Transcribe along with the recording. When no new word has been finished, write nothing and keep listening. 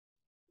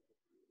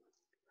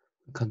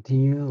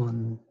Continue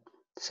on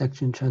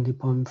section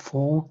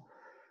 20.4.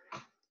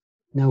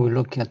 Now we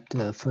look at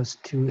the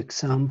first two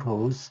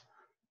examples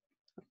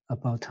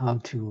about how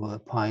to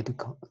apply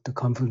the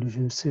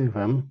convolution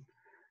theorem.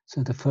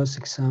 So the first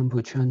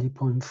example,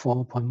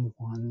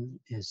 20.4.1,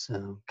 is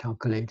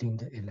calculating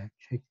the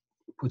electric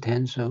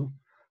potential,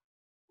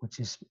 which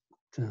is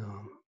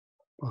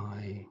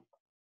by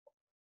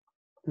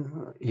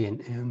E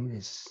and M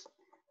is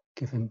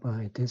given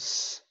by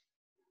this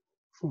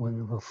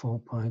 1/4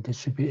 pi. This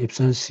should be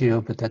epsilon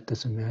 0, but that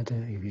doesn't matter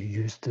if you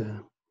use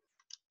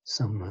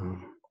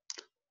some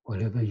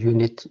whatever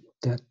unit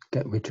that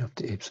get rid of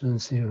the epsilon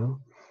 0.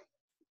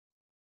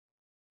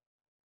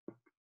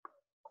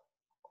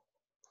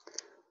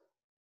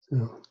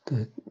 So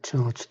the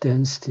charge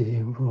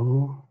density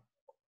rho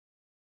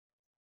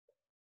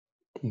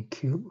d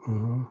cube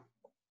r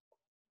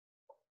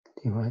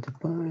divided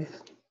by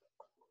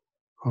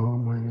r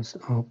minus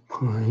r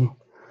pi.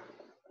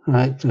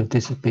 Right, so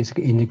this is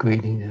basically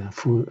integrating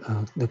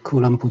the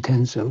Coulomb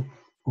potential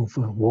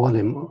over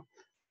volume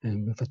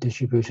and with a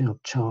distribution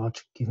of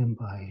charge given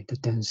by the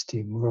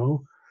density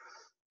rho.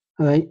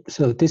 Right,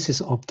 so this is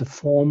of the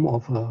form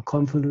of a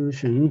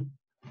convolution.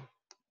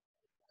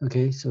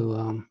 Okay,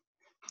 so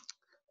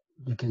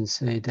you can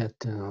say that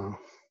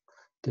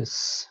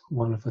this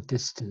one over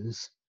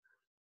distance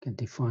can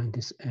define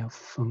this f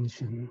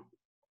function.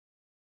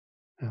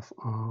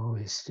 Fr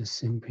is just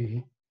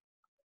simply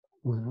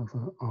 1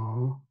 over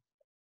r.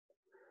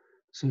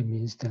 So it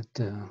means that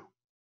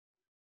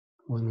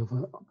 1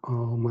 over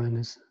r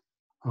minus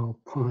r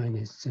pi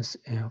is just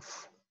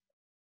f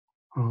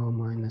r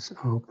minus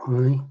r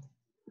pi.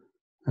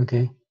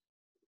 Okay,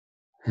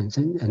 and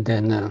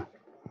then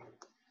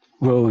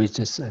rho is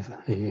just a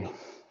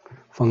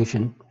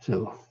function.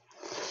 So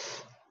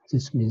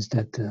this means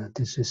that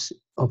this is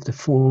of the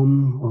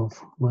form of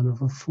 1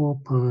 over 4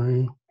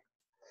 pi,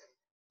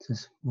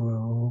 just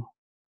rho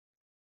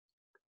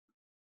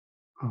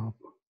r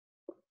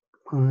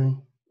pi,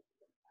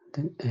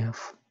 then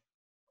f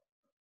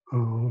r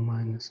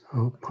minus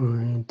r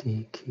pi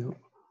d cube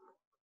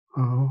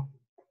r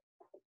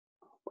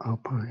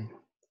pi.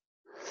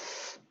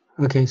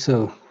 Okay,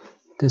 so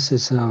this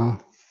is so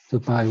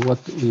by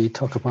what we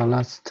talked about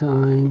last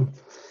time,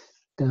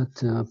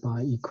 that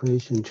by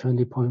equation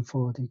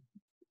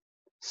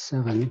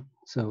 20.47,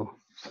 so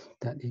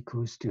that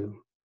equals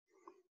to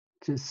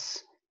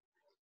just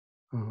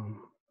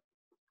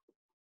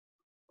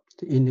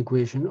the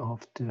integration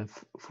of the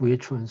Fourier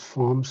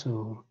transform.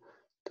 So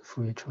the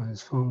Fourier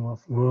transform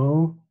of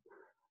rho,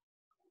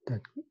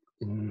 that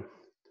in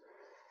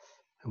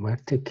a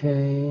vector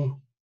k,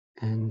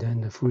 and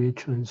then the Fourier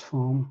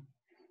transform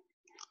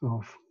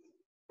of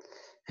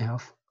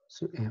f.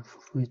 So f,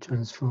 Fourier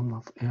transform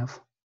of f,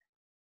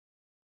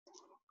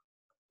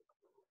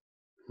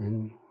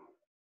 and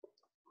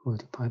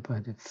multiplied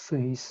by the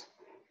phase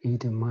e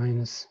to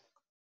minus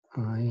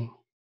I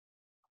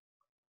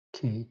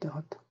k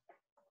dot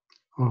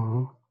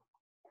r,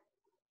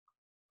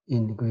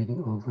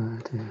 integrating over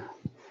the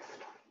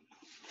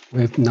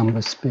wave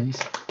number space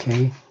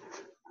k.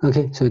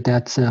 Okay, so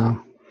that's a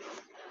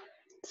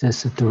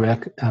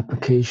direct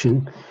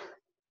application.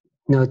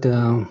 Now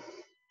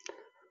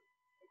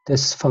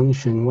this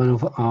function 1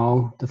 over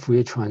r, the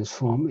Fourier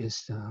transform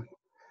is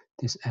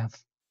this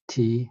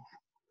ft.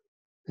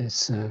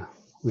 This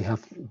we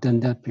have done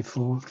that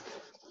before.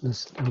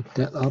 Let's look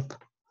that up.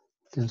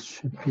 There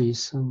should be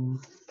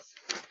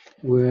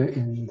somewhere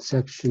in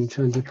section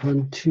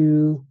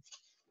 20.2.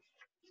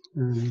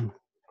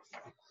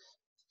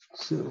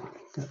 So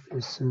that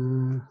is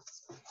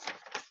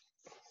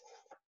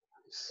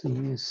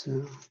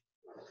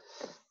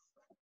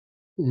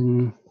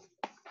in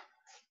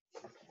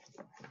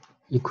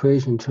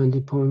equation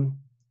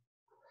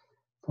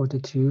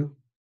 20.42.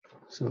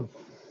 So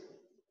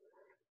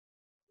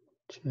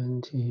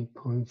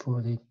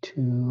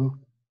 20.42.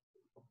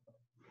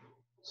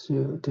 So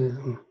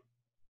the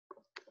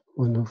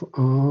 1 over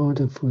r,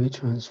 the Fourier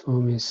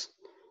transform is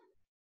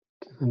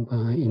given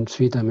by, in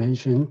 3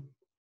 dimensions,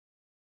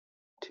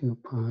 2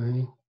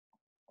 pi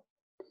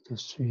to the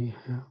 3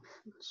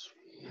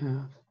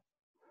 half,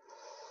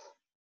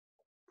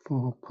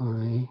 4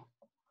 pi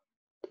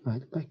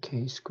divided by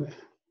k squared.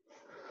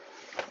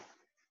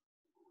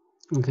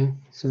 Okay,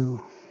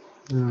 so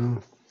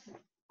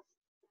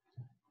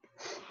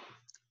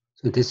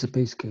so this is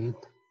basically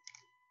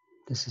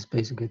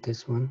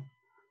this one.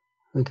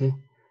 Okay,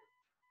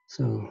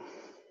 so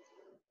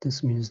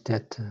this means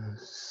that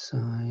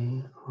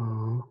psi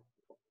r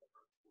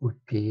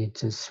would be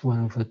just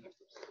 1 over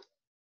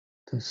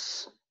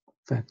this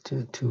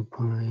factor 2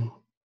 pi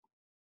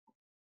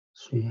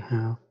 3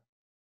 half,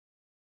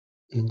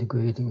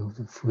 integrating of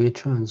the Fourier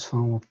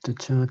transform of the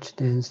charge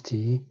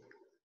density,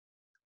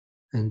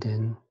 and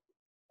then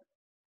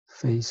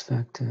phase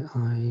factor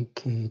I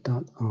k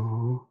dot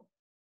r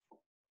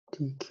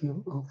d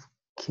cube of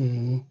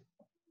k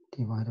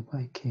divided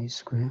by k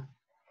squared.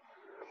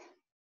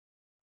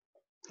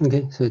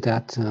 Okay, so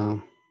that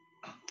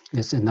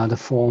is another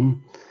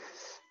form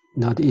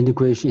now the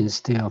integration,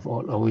 instead of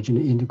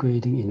originally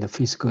integrating in the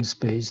physical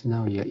space,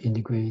 now you're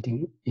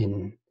integrating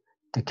in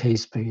the K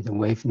space, the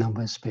wave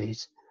number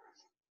space.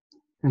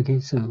 Okay,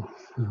 so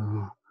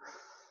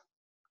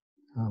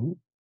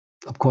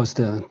of course,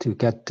 to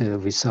get the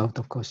result,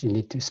 of course, you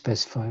need to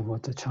specify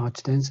what the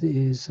charge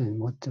density is and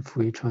what the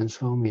Fourier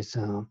transform is.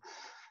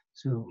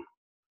 So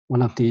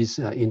one of these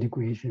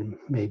integration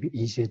may be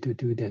easier to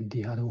do than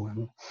the other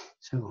one.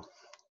 So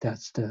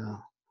that's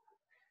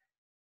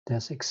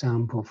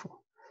example for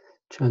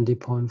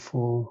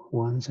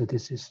 20.41. So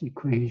this is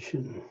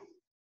equation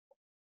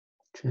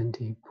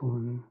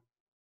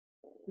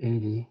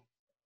 20.80.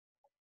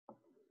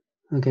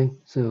 Okay,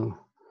 so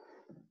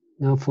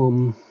now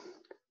from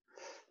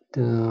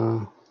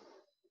the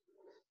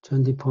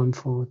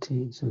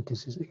 20.40, so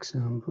this is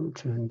example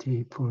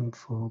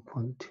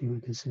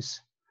 20.4.2, this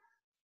is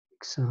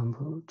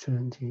example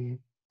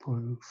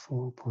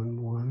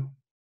 20.4.1.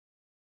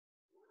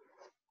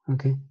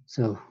 Okay,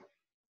 so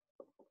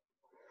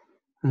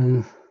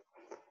and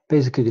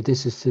basically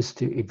this is just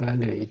to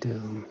evaluate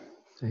the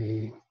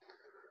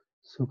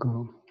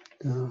so-called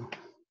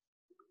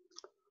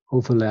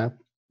overlap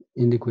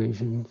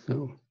integration.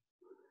 So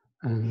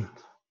and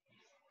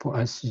for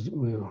us,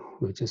 we'll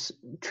just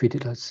treat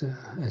it as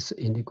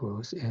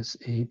integrals, as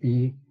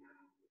AB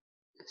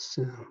is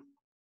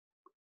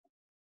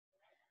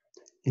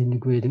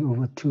integrating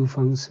over two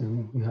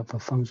functions. We have a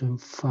function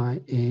phi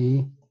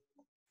A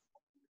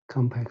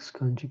complex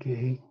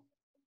conjugate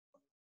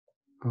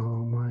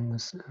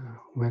minus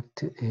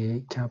vector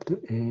A, capital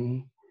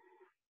A,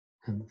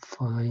 and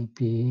phi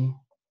B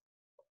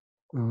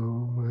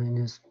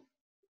minus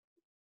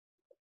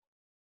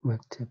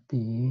vector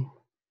B,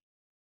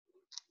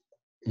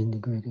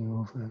 integrating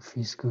over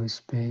physical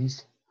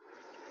space.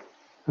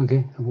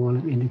 Okay, a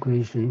volume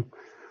integration.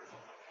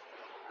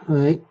 All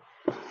right.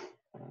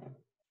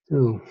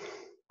 So,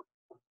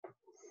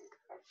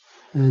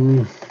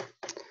 and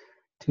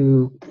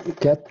to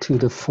get to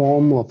the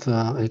form of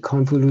a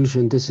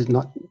convolution, this is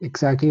not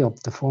exactly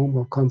of the form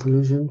of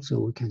convolution, so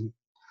we can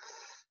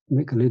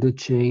make a little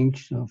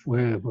change of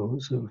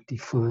variables. So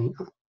define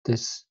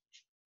this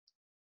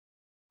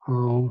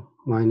R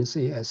minus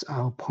A as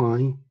R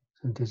pi.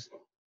 So this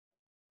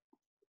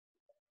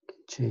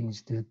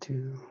change that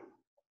to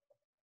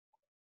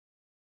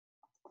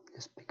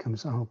this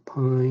becomes R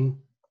pi.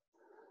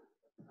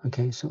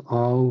 Okay, so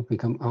R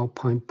become R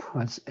pi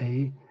plus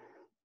A.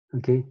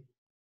 Okay,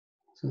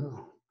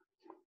 so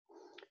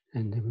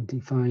and then we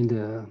define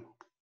the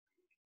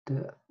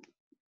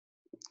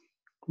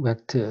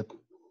vector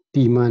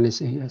B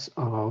minus A as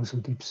R. So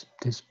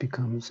this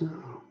becomes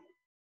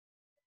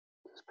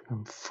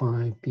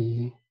phi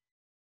B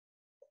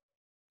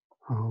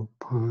R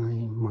pi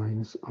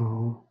minus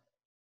R,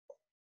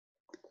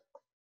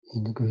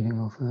 integrating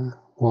over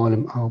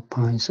volume R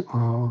pi is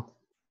R,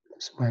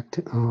 this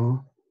vector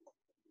R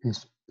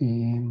is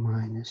B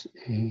minus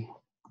A.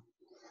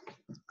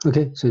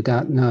 Okay, so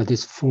that now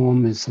this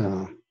form is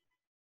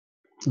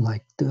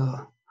like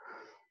the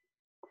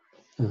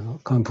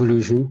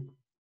convolution.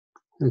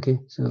 Okay,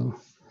 so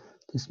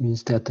this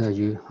means that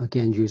you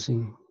again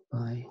using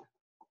by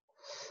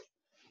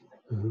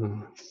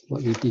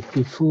what we did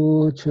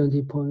before,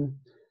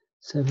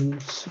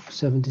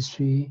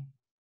 20.73,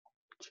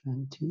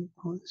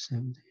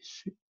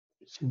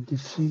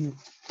 20.73,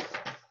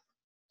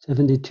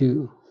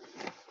 72.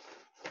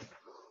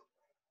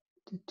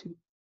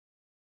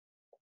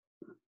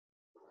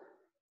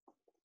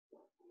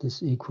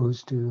 This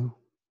equals to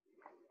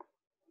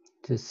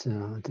this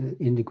the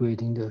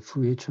integrating the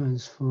Fourier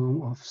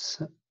transform of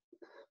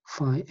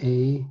phi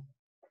A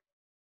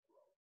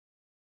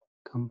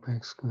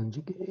complex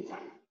conjugate,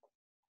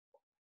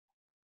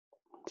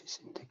 which is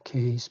in the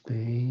K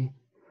space,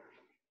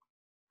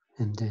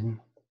 and then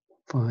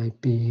phi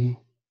B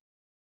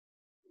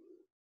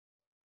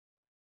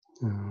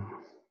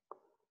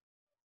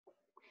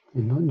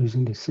we're not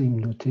using the same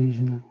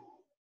notation.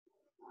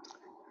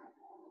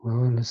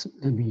 Well,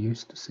 let me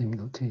use the same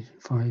notation.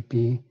 Phi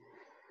B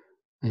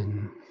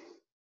and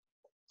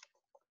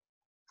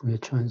Fourier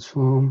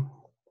transform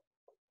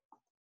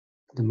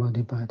the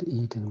multiply by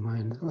e to the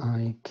minus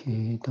I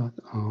k dot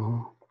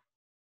r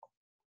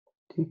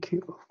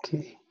dq of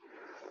k.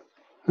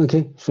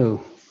 Okay,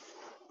 so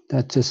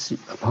that's just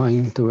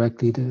applying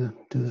directly the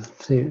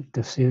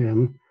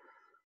theorem.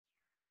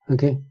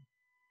 Okay.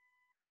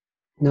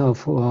 Now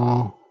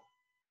for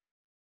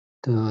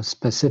the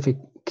specific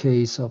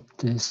case of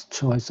this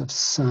choice of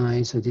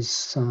psi, so this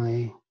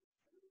psi,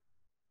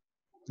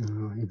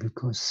 if we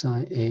call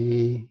psi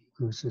A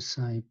equals to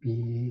psi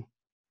B,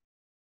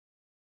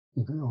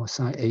 or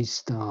psi A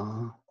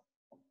star,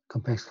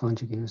 complex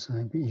conjugate of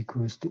psi B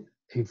equals to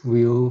a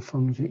real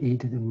function e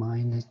to the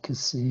minus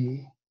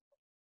c,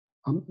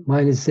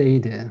 minus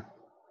zeta,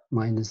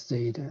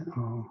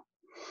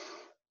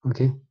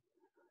 okay?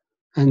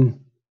 And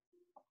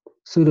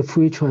so the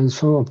Fourier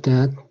transform of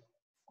that,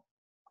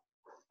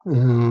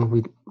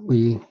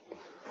 we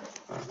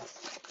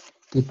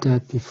did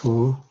that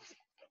before.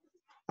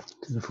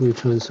 So the Fourier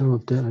transform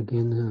of that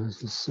again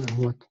is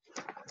what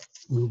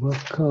we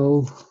work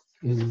out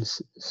in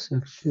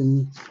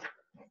section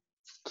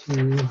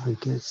 2, I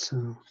guess,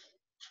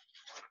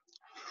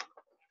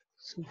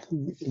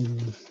 something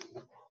in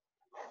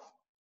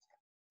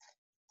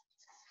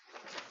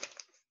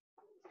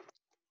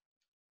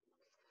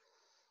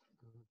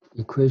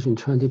equation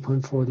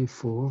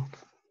 20.44.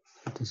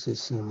 This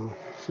is so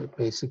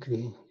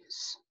basically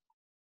it's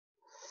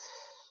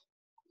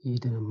e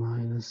to the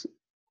minus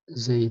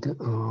zeta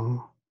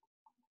r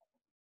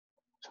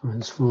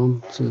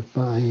transform. So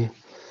by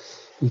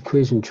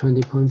equation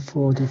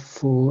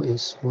 20.44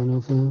 is 1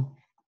 over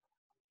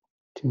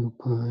 2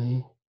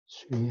 pi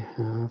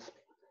 3/2,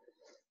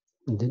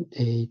 and then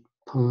 8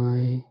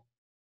 pi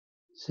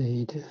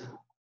zeta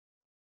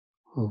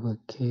over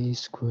k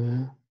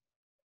square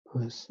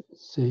plus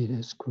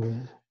zeta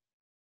square.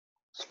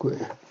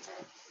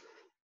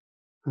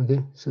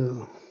 Okay,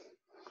 so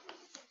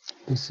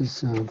this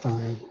is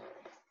by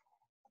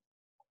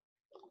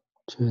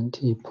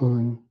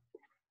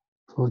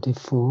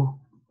 20.44.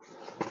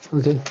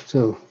 Okay,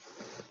 so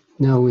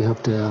now we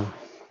have the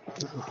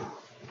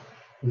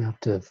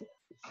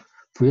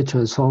Fourier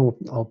transform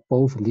of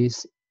both of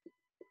these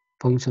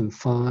function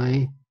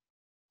phi.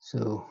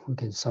 So we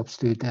can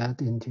substitute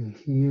that into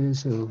here.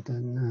 So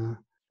then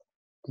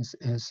this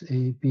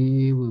SAB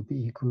will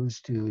be equals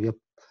to, you have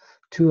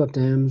two of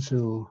them.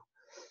 So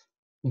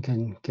you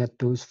can get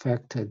those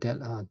factors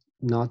that are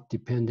not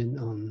dependent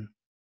on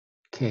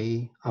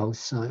k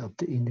outside of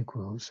the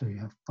integral. So you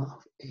have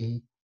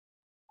 8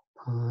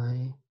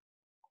 pi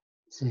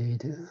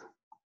zeta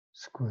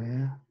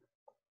square,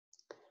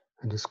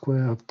 and the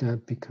square of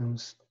that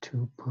becomes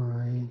 2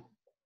 pi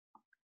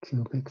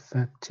cubic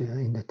factor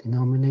in the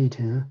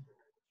denominator.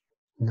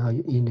 Now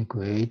you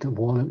integrate the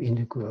volume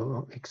integral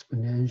of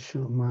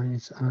exponential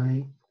minus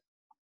I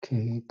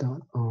k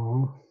dot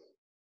r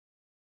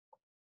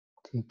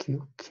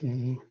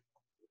dqk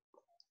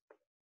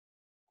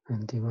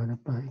and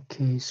divided by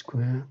k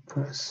square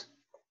plus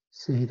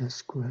zeta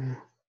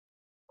square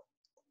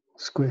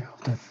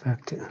of that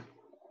factor.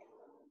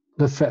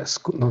 The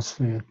fact, not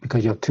square,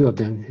 because you have two of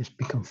them, it's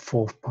become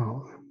 4th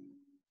power.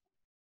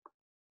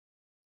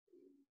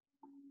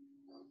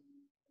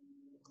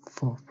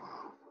 4th power.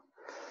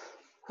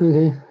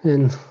 Okay,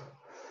 and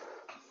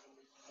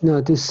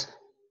now this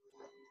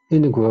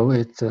integral,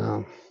 you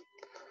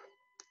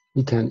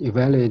can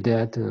evaluate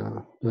that.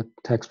 Your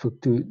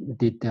textbook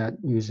did that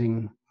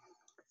using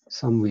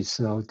some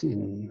result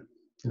in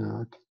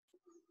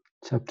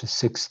chapter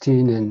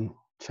 16 and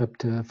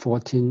chapter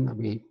 14.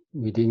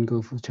 We didn't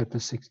go for chapter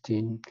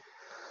 16.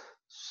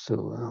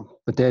 So,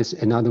 but there's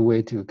another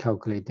way to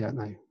calculate that.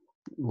 I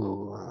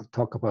will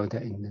talk about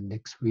that in the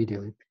next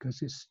video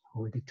because it's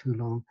already too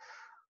long.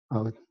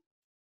 I'll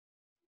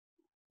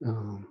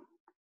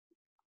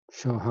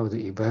show how to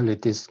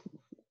evaluate this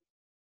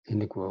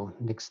integral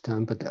next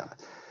time. But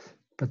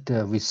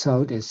the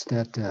result is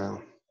that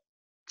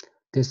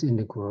this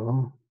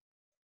integral,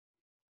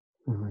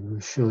 you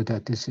show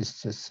that this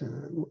is just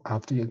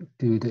after you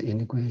do the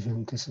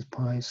integration, this is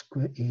pi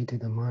squared e to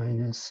the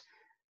minus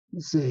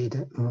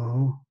zeta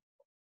r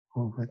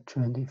over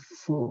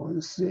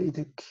 24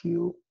 zeta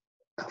cube,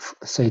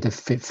 zeta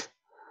 5th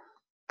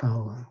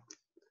power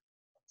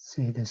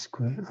zeta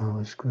square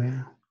r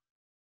square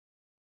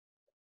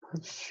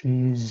plus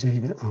 3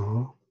 zeta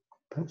r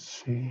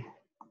plus 3.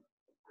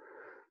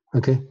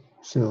 Okay,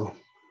 so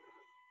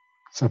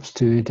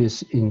substitute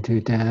this into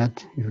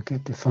that, you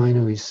get the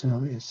final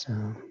result is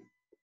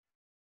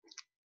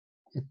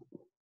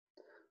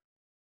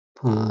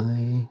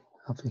pi,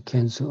 after you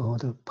cancel all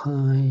the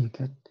pi, you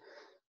get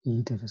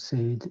e to the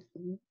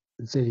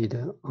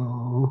zeta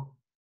r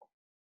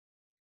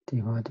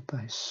divided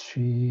by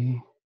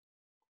 3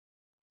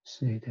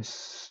 zeta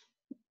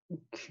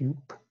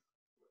cube,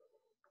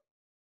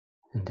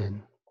 and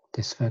then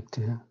this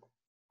factor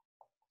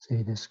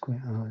zeta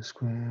square r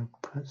square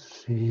plus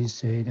 3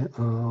 zeta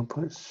r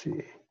plus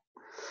 3.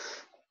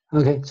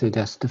 Okay, so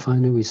that's the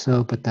final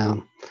result, but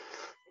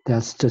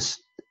that's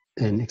just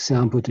an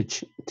example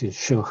to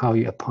show how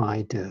you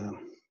apply the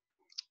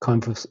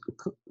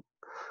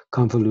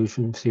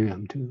convolution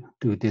theorem to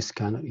do this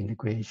kind of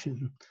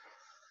integration.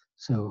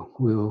 So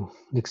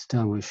next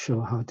time we'll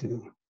show how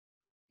to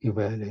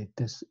evaluate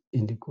this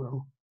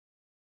integral.